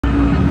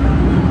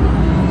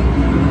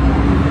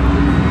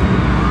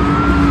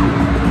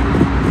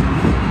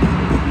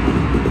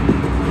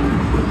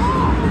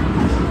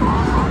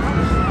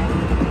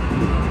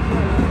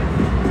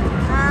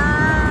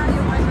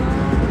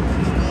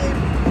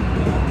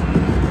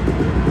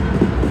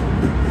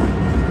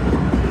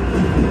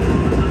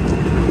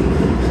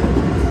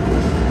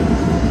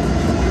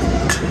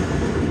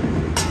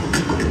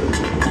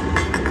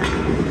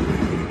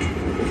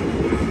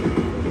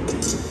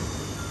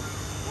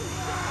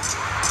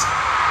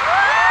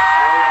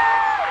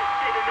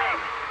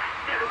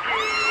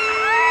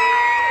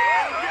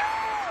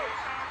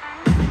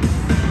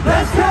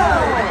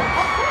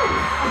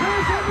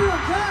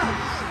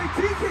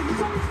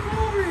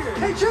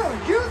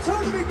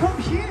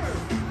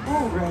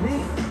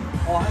already?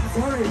 Oh, I'm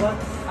sorry, but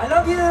I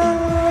love you.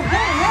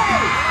 Hey,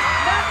 hey!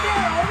 Not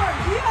there, over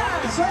here!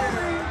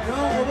 Sorry! No,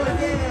 over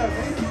here.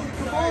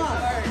 Come on.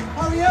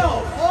 Hurry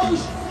up. Oh,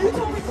 you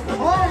told me to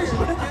come on.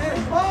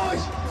 Oh,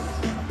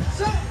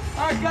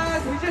 alright,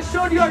 guys, we just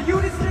showed you our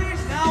unit stage.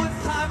 Now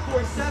it's time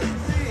for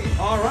 17.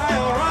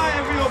 Alright,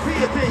 everyone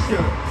pay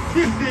attention.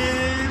 This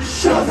is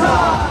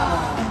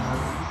showtime!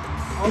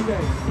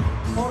 Okay,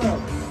 hold up.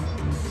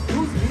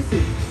 Who's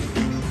missing?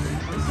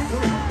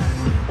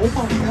 Oh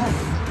my god.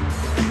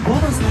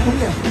 What is that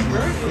here?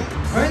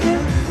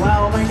 Vernon?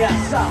 Wow, oh my god,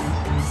 stop.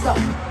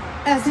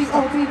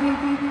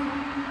 S-E-O-P-P-P-P.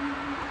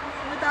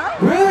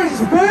 Where is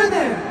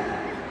Vernon?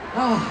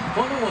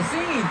 Vernon was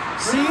singing.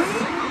 Singing?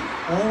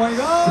 Oh my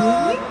god.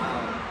 Singing?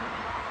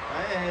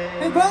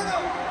 Hey,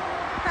 Vernon!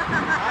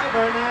 Hi,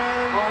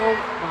 Vernon. Oh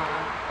my.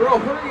 Bro,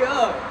 hurry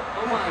up.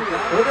 Oh my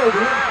god. What are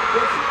you?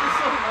 What's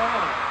so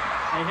long?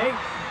 Hey.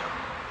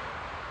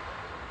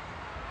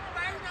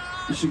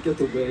 You should get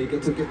away.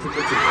 Get to. You should get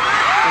away.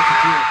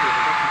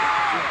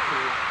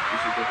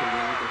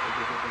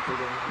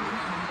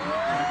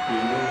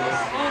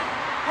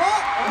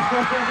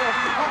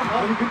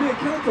 아니 근데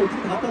캐릭터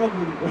어떻게 다 따라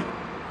부르는 거야?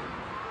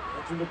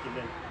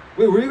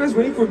 Wait, were you guys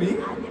waiting for me?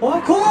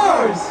 Of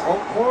course! Of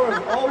course,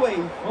 always.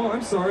 Oh,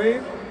 I'm sorry.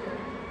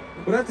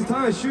 But I have to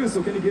tie my shoes,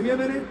 so can you give me a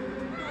minute?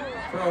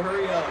 Bro,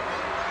 hurry up.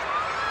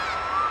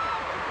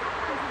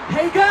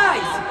 Hey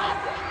guys!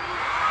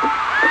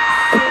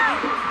 Singing,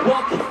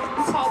 walking,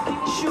 talking,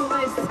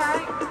 shoeless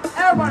time.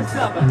 Everybody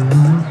stop it.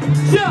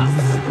 Just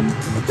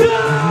do it!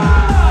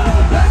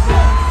 Let's go!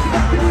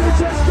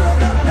 Just go!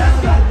 Let's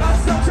go!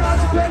 Myself trying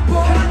to play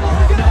ball.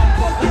 Get up,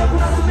 fuck up,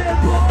 when I'm in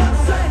ball.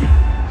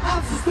 I'm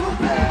so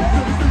stupid.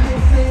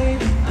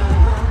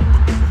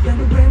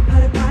 연애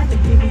왼팔에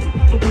발대기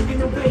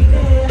보기는 왜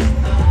이래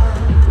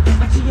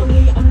마치 용이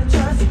없는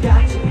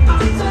철수같이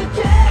어떻게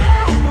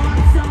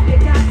머릿속에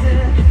가득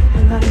할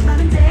말이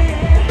많은데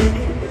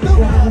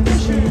너와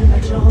대신할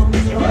정도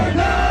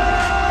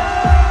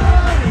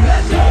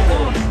Let's go!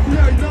 널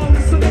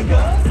놓으면서 내가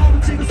서로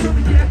찍어 숨이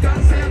약간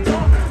새도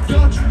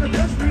여주는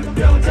여주는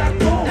뼈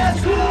잡고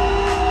Let's go!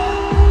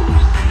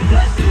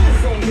 Let's go!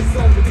 송이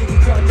송이 빛이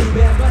젖은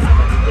멤버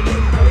한마디 때문에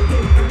하루에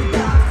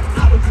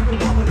아버지는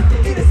어머니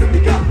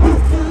이랬습니까?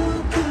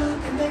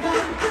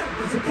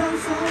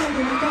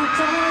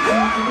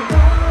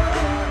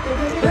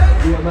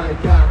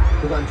 위험하니까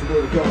그만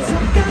주도록 걸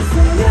잠깐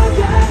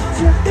소녀야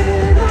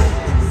절대로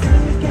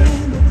이상하게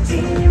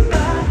묻지마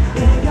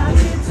내가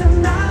진짜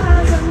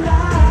나잖아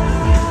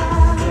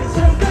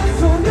잠깐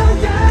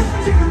소녀야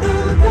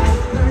지금부터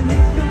널 내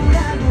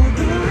거라고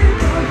부를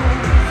거야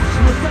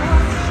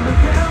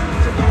심하게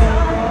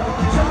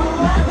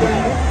정말 돼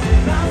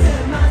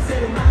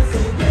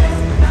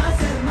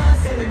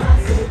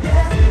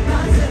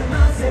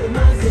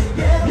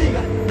네가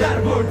나를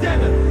볼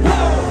때면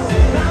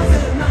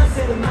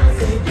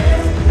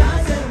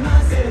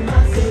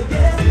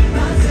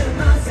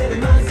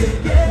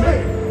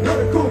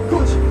너를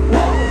꿈꾸지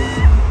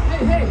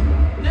Hey hey,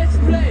 let's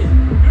play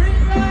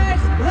Green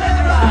lights, red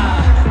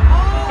lights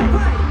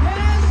Alright,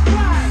 let's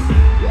try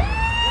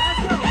Let's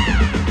go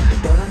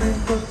너라는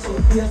꽃이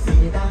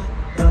피었습니다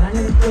너라는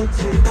꽃을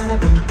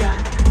바라보니까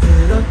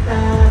들었다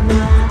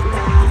놨다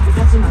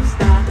하지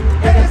맙시다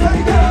내가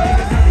사니까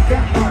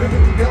얼음은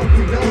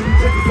melting melting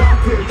제그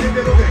상태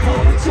제대로 된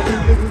허물처럼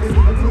내 눈에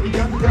눈을 부리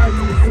감다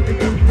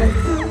이해했으니까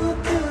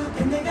툭툭한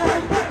내가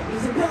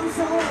이제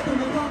평소에도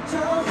내 걱정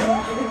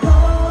내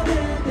거를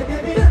내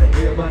baby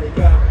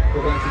위험하니까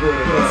그만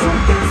주도록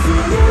잠깐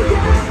소녀야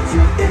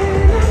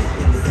절대로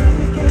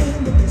이상하게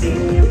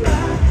묻지마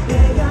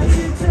내가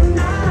진짜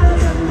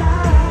나잖아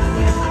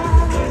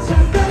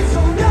잠깐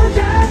소녀야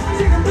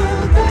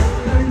지금부터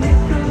널 내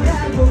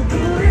거라고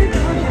부를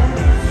거야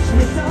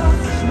조심해서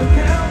조심하게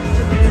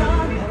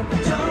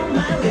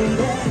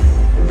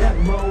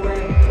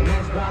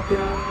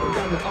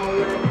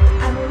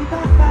아무리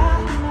바빠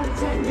너를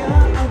챙겨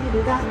어디를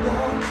가도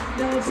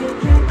널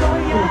지킬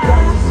거야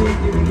끝까지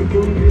지키는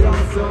기쁨이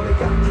빌어서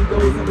내가 니도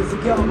이상해서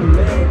겪을래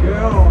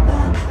girl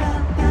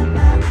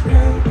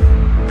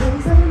더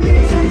이상 네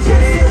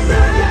천천히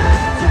너야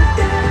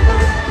절대로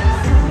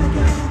이상하게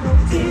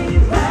먹지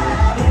마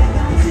내가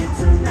진짜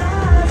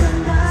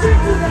나잖아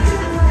질투가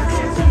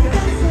질투가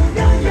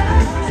소녀야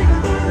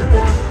지금부터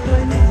널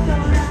내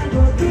거라고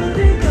부를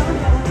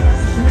거야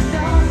조심해서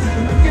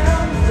지금은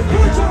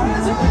Put your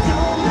hands up, put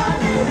your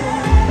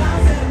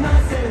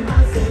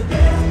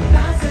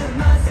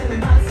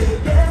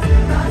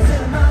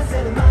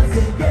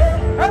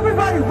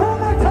Everybody, one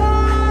more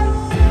time!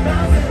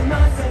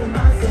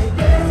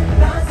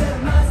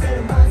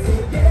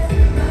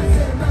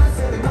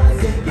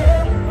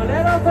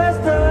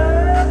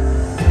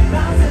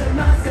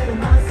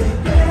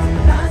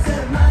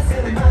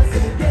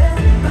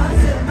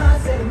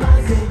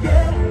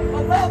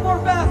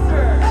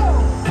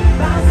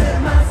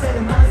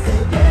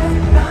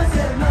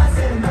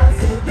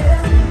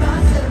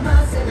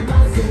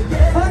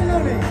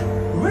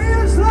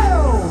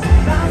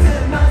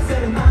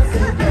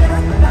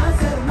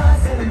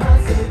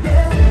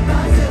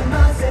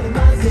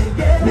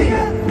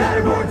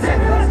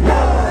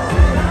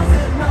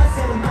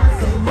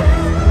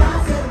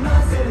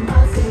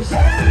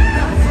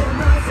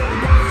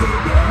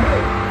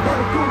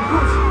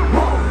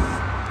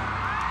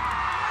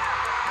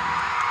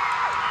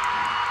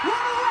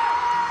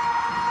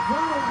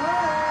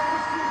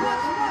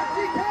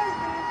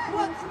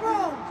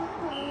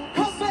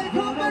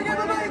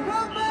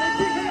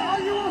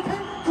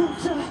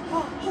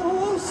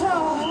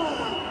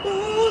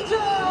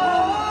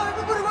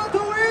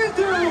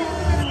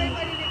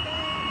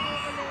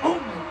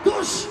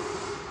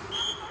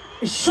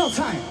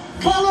 Showtime.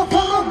 Follow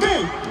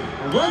me.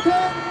 Left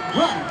hand,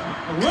 right.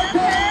 Left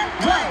hand,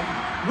 right.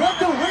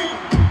 Left and right.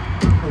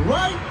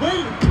 Right,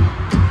 wait.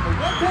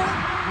 Left hand,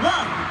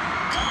 right.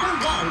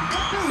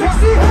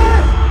 Sexy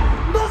hair.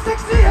 No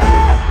sexy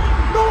hair.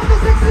 No one no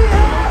sexy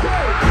hair.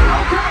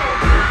 Okay.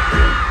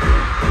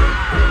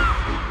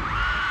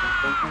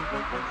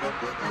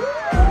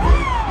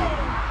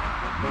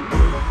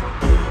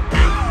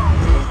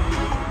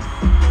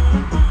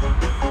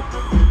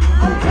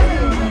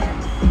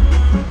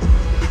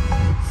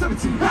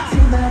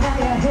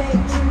 말아야 해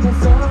주변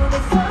속에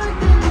서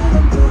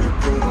있는 무릎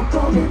꿇고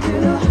고개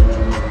들어 너의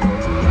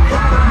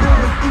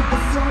입에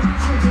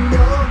손짓이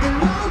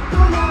여기로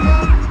떠나면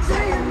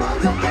제일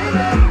먼저 baby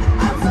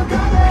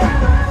앞서가네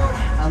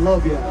I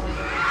love you.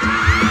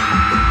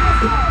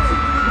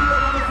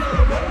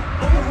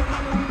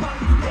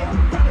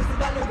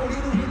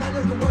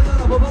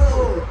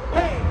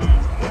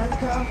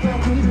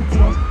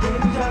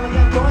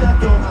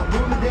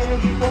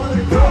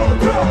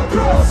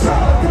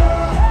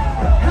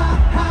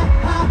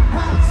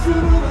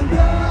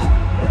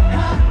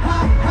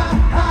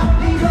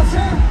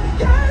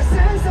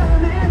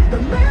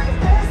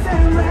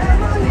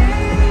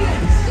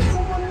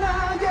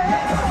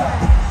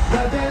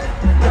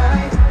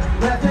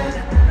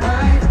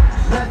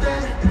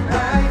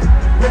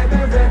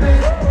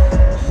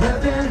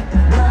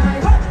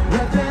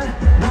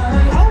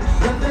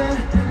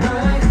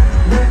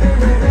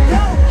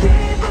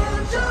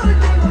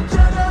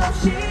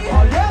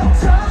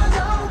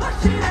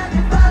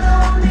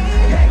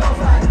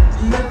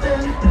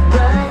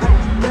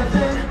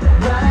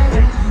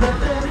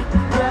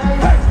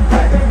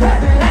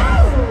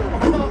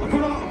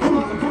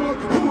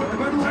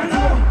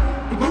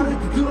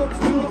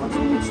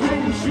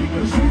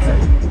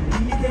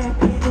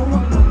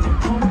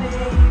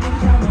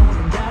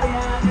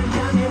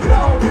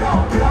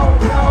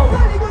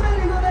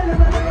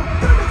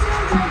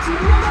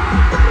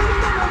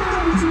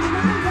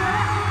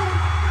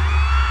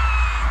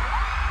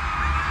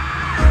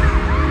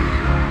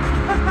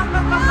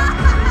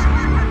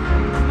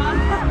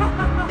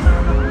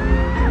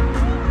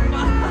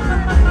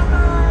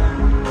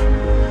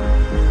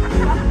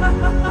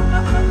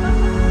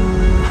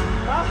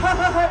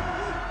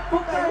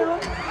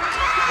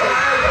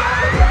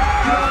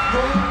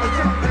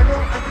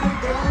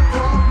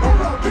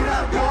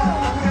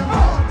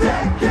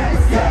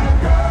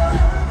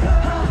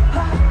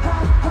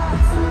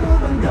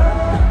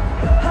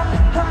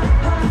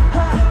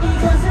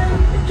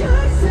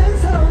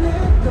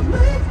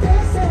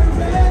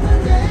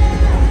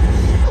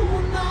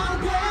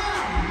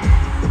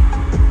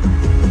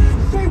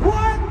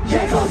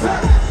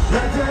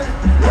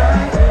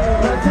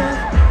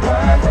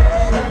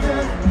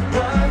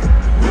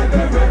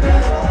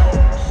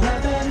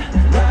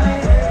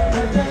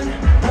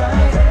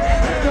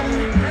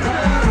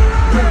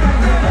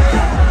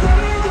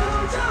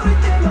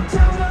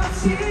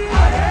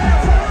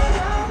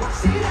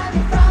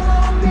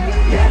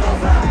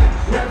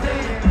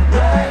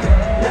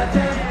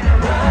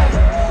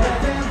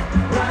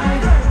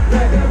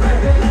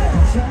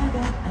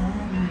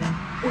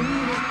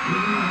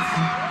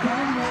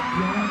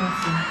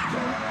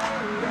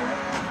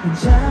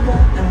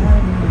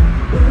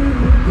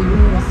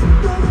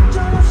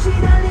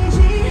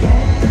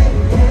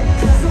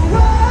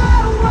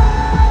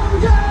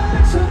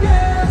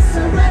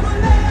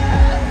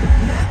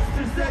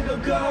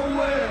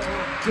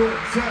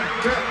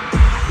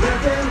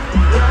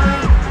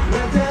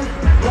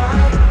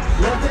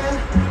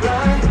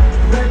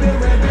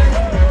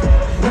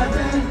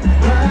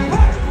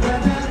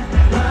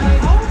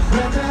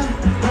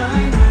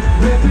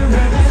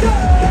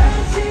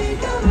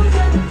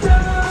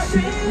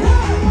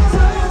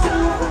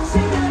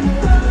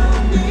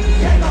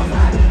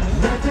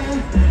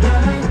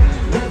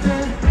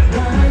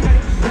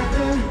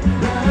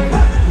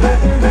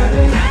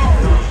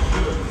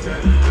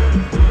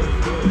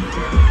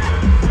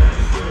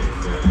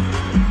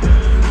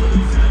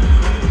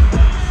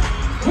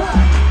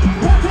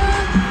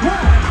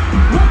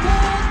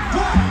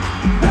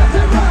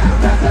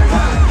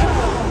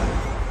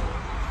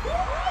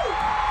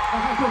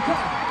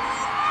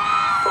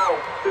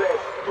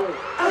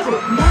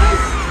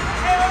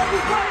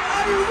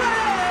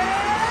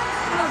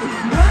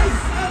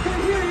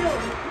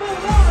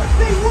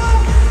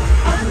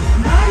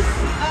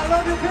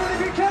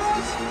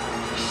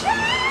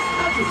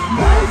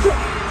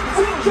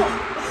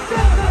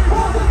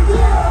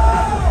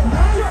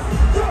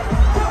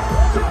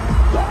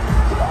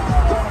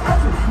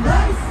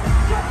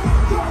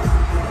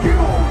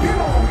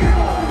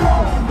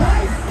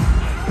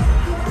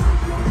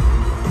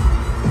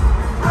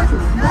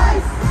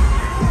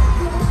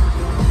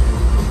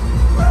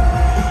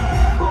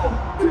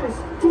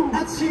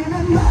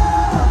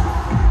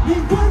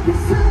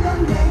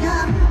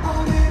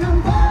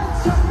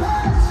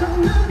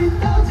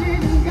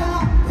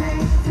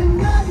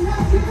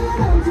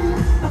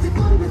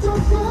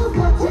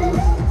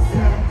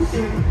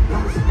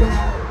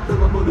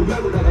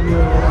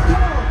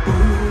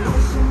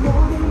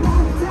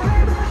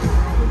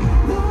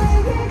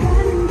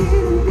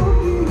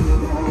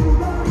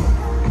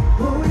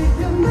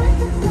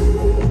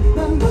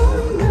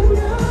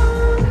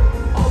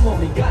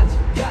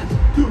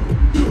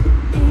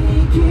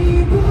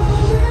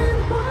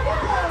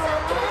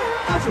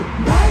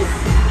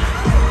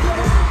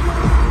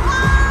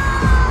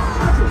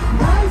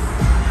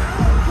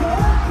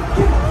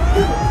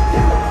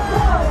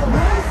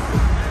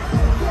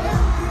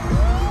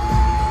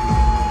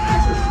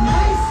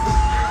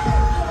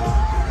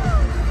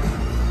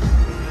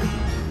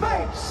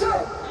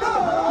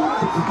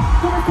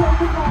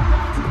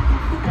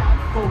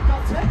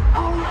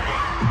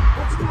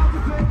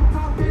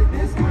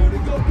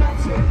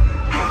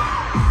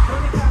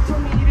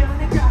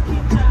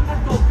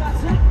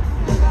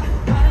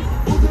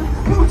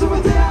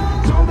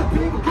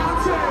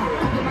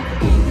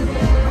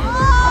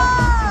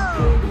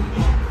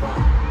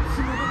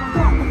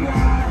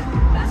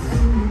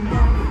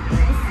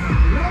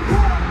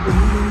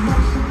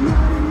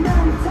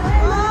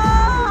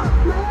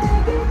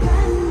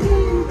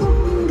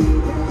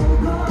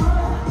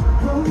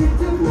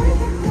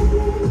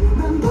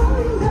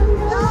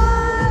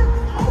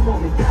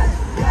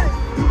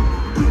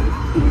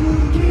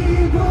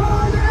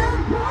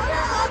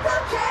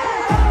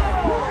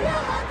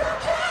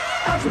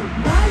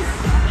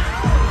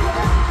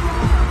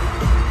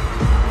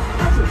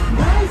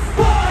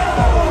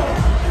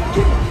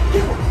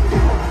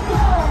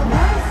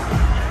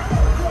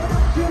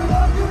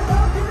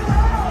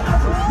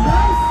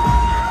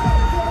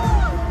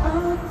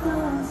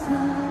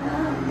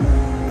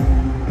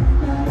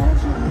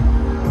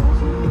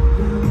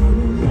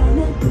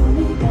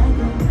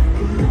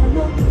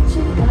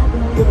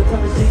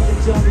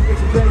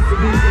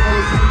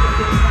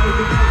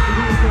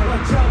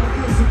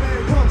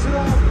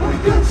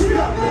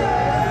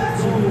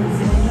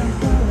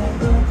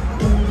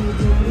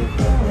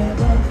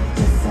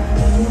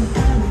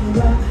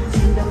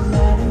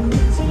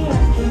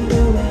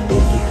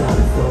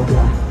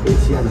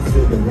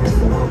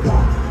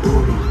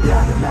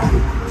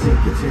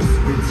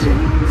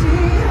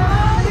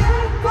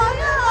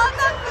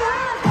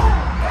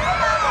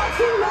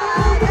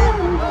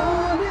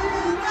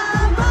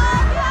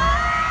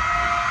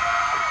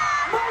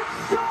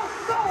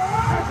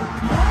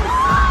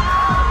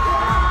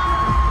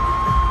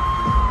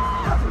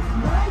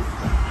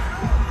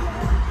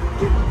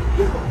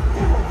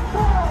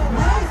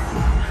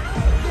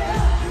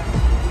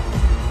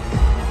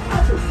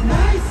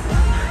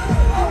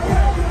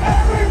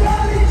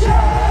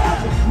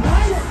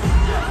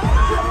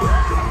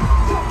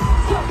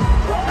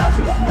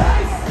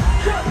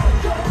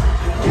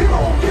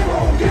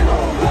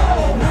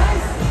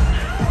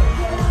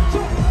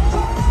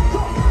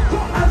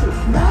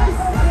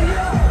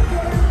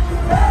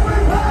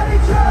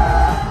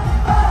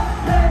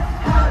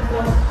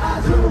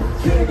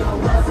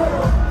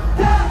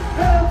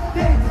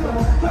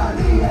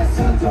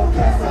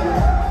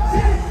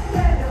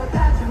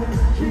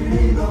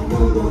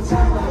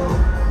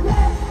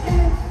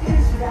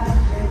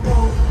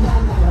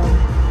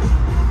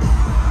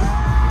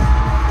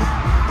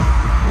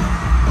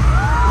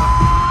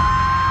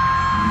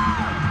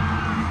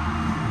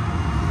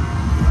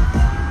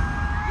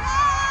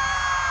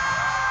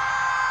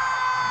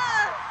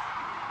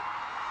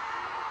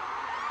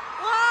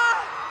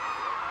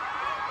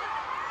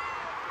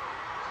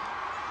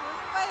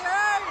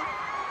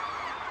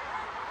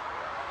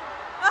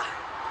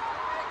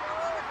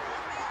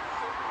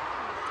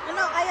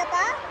 Kaya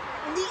pa?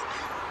 Hindi,